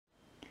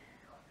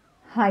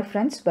Hi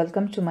friends,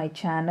 welcome to my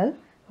channel.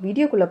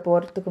 வீடியோக்குள்ள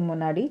போறதுக்கு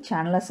முன்னாடி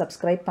சேனலை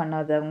சப்ஸ்கிரைப்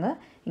பண்ணாதவங்க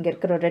இங்க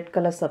இருக்கிற ரெட்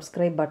கலர்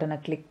சப்ஸ்கிரைப் பட்டனை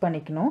கிளிக்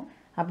பண்ணிக்கணும்.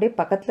 அப்படியே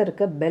பக்கத்துல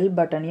இருக்க பெல்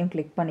பட்டனையும்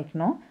கிளிக்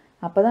பண்ணிக்கணும்.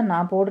 அப்பதான்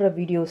நான் போடுற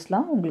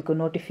வீடியோஸ்லாம் உங்களுக்கு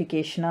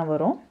நோட்டிஃபிகேஷனா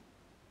வரும்.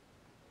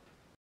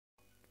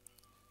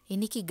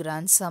 இன்னைக்கு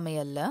கிராண்ட்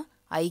சமையல்ல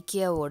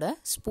ஐக்கியாவோட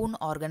ஸ்பூன்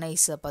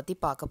ஆர்கனைசர் பத்தி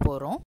பார்க்க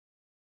போறோம்.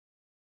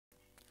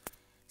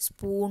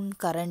 ஸ்பூன்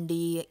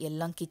கரண்டி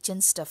எல்லாம்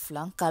கிச்சன்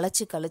ஸ்டஃப்லாம்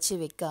கலச்சி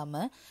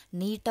வைக்காம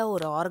நீட்டாக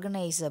ஒரு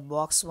ஆர்கனைசர்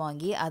பாக்ஸ்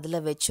வாங்கி அதில்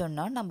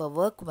வச்சோன்னா நம்ம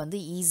ஒர்க் வந்து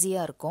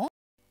ஈஸியாக இருக்கும்.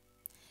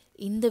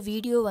 இந்த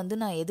வீடியோ வந்து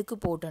நான் எதுக்கு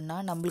போட்டேன்னா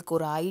நம்மளுக்கு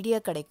ஒரு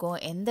ஐடியா கிடைக்கும்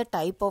எந்த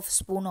டைப் ஆஃப்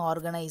ஸ்பூன்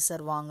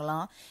ஆர்கனைசர்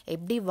வாங்கலாம்,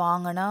 எப்படி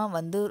வாங்கினா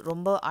வந்து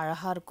ரொம்ப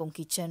அழகாக இருக்கும்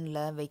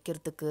கிச்சனில்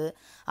வைக்கிறதுக்கு.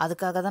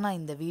 அதுக்காக தான்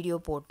நான் இந்த வீடியோ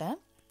போட்டேன்.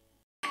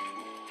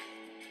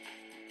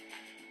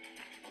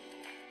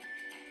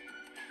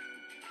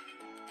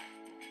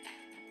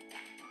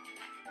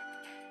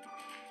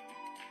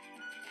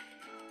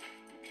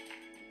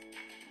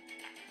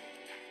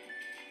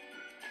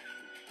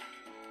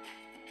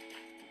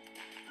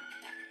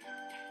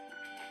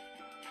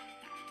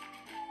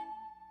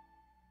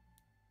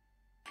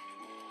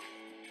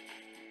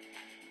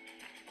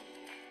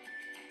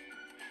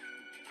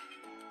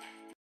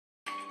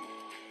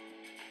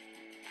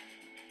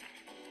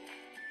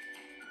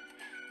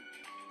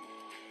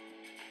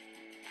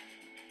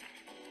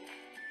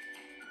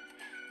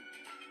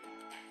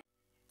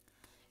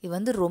 இது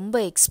வந்து ரொம்ப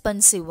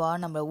எக்ஸ்பென்சிவாக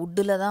நம்ம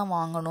வுட்டில் தான்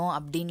வாங்கணும்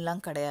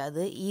அப்படின்லாம்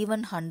கிடையாது.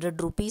 ஈவன் 100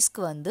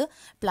 ருபீஸ்க்கு வந்து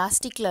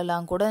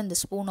பிளாஸ்டிக்லலாம் கூட இந்த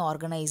ஸ்பூன்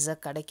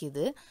ஆர்கனைசர்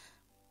கிடைக்கிது.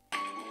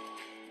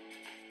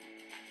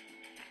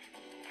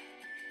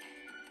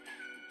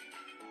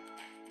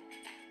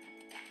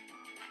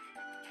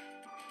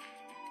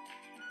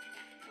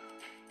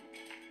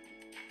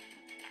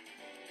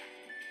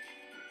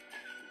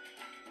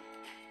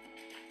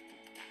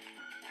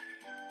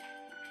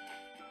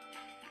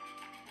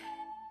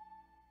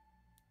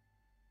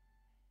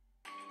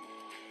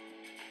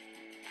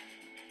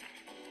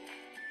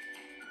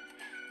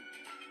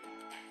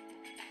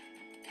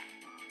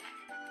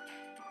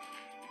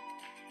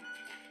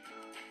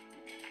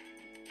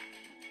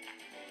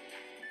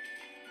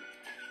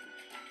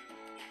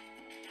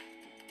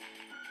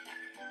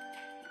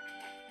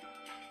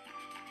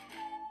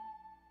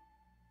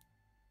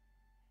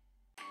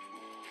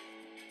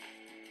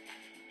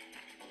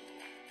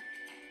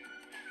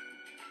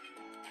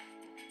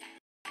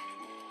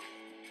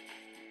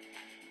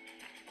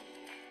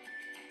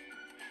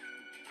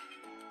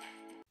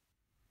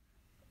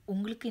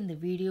 உங்களுக்கு இந்த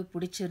வீடியோ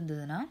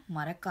பிடிச்சிருந்ததுன்னா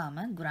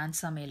மறக்காமல் கிராண்ட்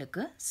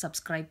சமையலுக்கு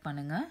சப்ஸ்கிரைப்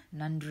பண்ணுங்கள்.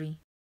 நன்றி.